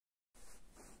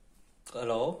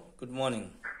Hello, good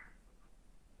morning.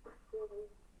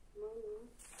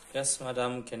 Yes,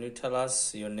 madam, can you tell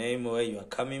us your name, where you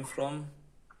are coming from,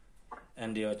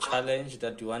 and your challenge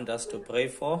that you want us to pray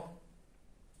for?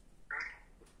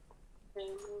 My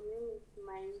name is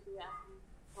Mindy. I'm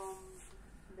from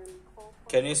Limpopo.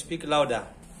 Can you speak louder?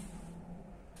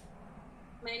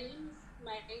 My name is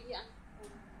Mindy. I'm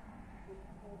from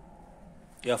Limpopo.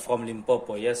 You are from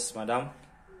Limpopo, yes, madam.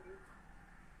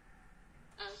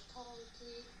 I'm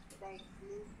currently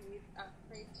diagnosed with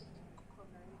AFRICAN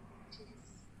Militant.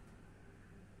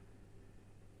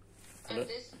 Hello?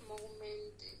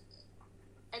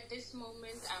 At this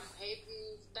moment, I'm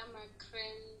having stomach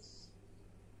cramps.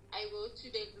 I go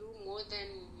to the loo more than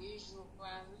usual.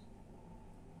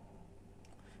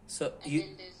 So And you,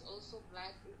 then there's also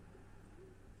blood.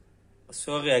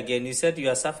 sorry again, you said you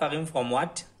are suffering from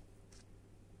what?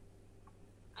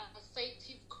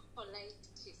 Ulcerative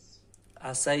colitis.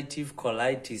 Ulcerative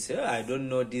colitis. I don't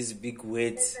know these big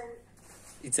words.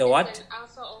 It's a It's what? an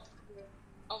ulcer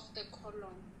of the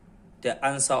colon. The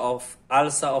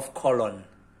ulcer of colon.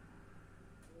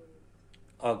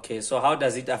 Okay, so how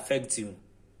does it affect you?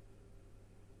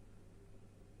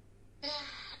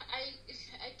 I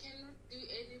cannot do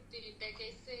anything. Like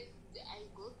I said, I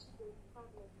go to the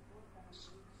toilet more than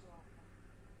usual.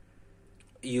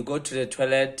 You go to the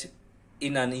toilet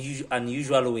in an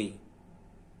unusual way.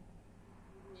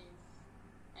 Yes.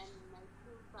 And my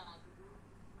pills are low.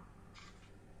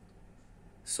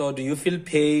 So do you feel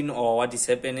pain or what is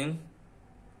happening?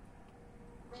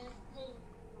 There's pain.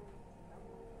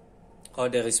 Or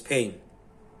there is pain?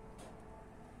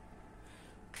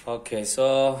 Okay,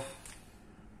 so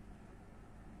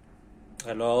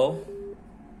hello?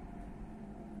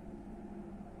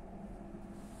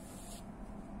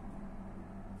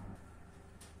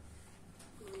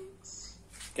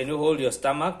 Can you hold your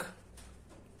stomach?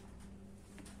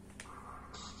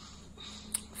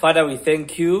 Father, we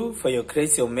thank you for your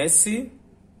grace, your mercy.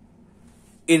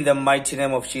 In the mighty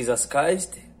name of Jesus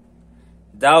Christ,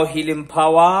 thou healing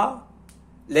power,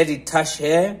 let it touch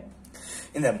her.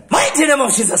 In the mighty name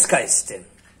of Jesus Christ.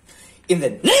 In the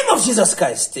name of Jesus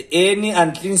Christ, any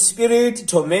unclean spirit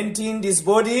tormenting this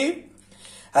body,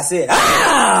 I say,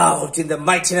 out in the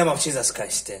mighty name of Jesus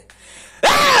Christ.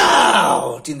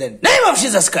 Out in the name of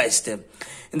Jesus Christ. In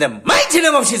the mighty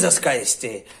name of Jesus Christ.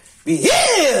 Be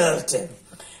healed.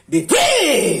 Be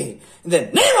free. In the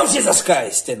name of Jesus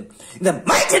Christ. In the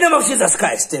mighty name of Jesus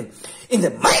Christ. In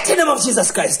the mighty name of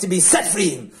Jesus Christ. Be set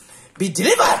free. Be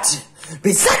delivered.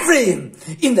 Be set free.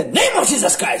 In the name of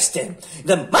Jesus Christ. In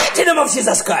the mighty name of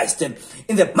Jesus Christ. In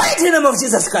the mighty name of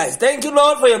Jesus Christ. Thank you,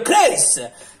 Lord, for your grace.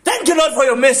 Thank you, Lord, for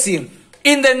your mercy.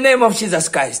 In the name of Jesus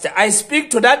Christ, I speak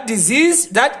to that disease,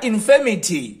 that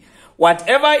infirmity,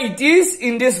 whatever it is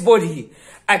in this body,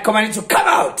 I command it to come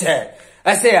out.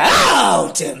 I say,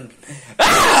 out,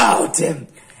 out,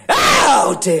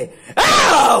 out,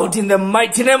 out, in the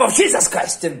mighty name of Jesus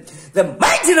Christ, the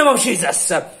mighty name of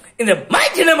Jesus, in the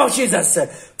mighty name of Jesus,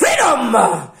 freedom,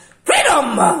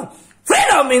 freedom,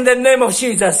 freedom in the name of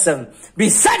Jesus, be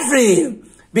set free.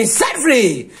 Be set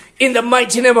free in the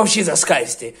mighty name of Jesus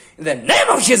Christ. In the name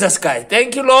of Jesus Christ.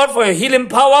 Thank you, Lord, for your healing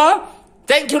power.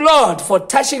 Thank you, Lord, for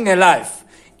touching a life.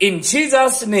 In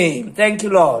Jesus' name. Thank you,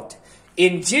 Lord.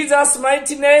 In Jesus'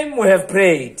 mighty name we have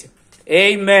prayed.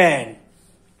 Amen.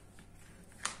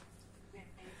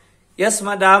 Yes,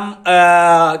 madam.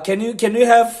 Can you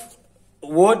have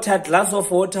water, glass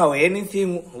of water or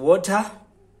anything, water?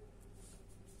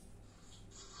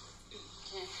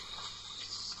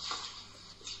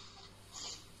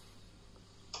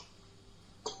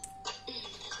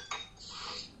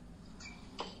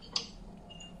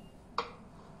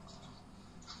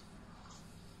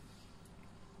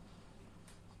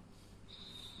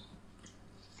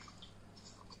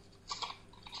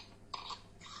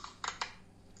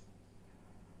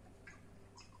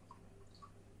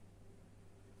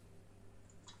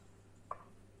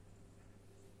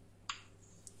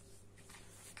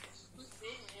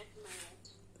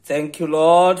 Thank you,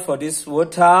 Lord, for this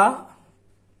water.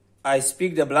 I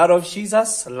speak the blood of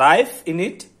Jesus, life in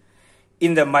it,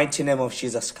 in the mighty name of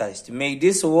Jesus Christ. May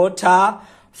this water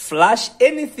flush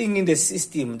anything in the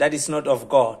system that is not of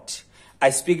God. I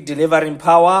speak delivering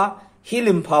power,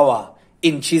 healing power,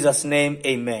 in Jesus' name,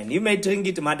 amen. You may drink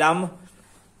it, madam.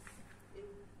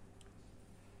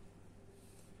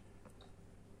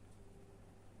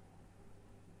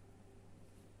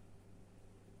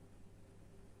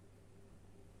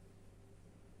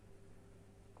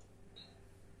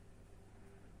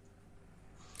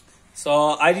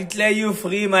 So I declare you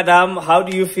free, madam. How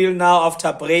do you feel now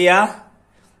after prayer?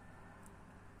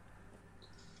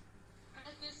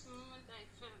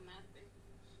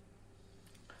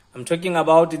 I'm talking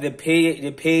about the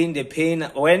pain.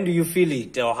 When do you feel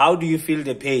it, or how do you feel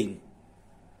the pain?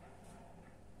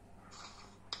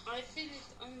 I feel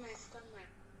it on my stomach.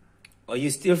 Or you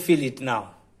still feel it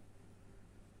now?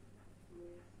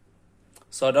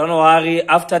 So don't worry,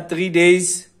 after 3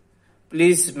 days,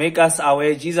 please make us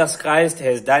aware Jesus Christ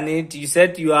has done it. You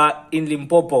said you are in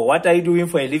Limpopo. What are you doing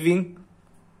for a living?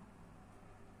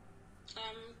 I'm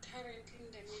currently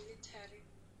in the military.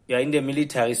 You are in the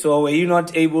military. So were you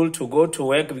not able to go to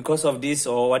work because of this,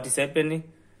 or what is happening?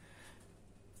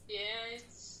 Yeah,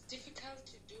 it's difficult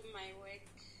to do my work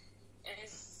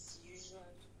as usual.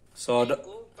 So I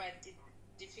go, but it's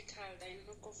difficult. I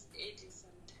knock off early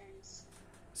sometimes.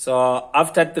 So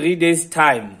after 3 days'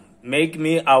 time, make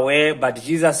me aware, but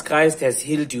Jesus Christ has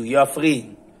healed you. You are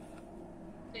free.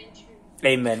 Thank you.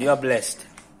 Amen. You are blessed.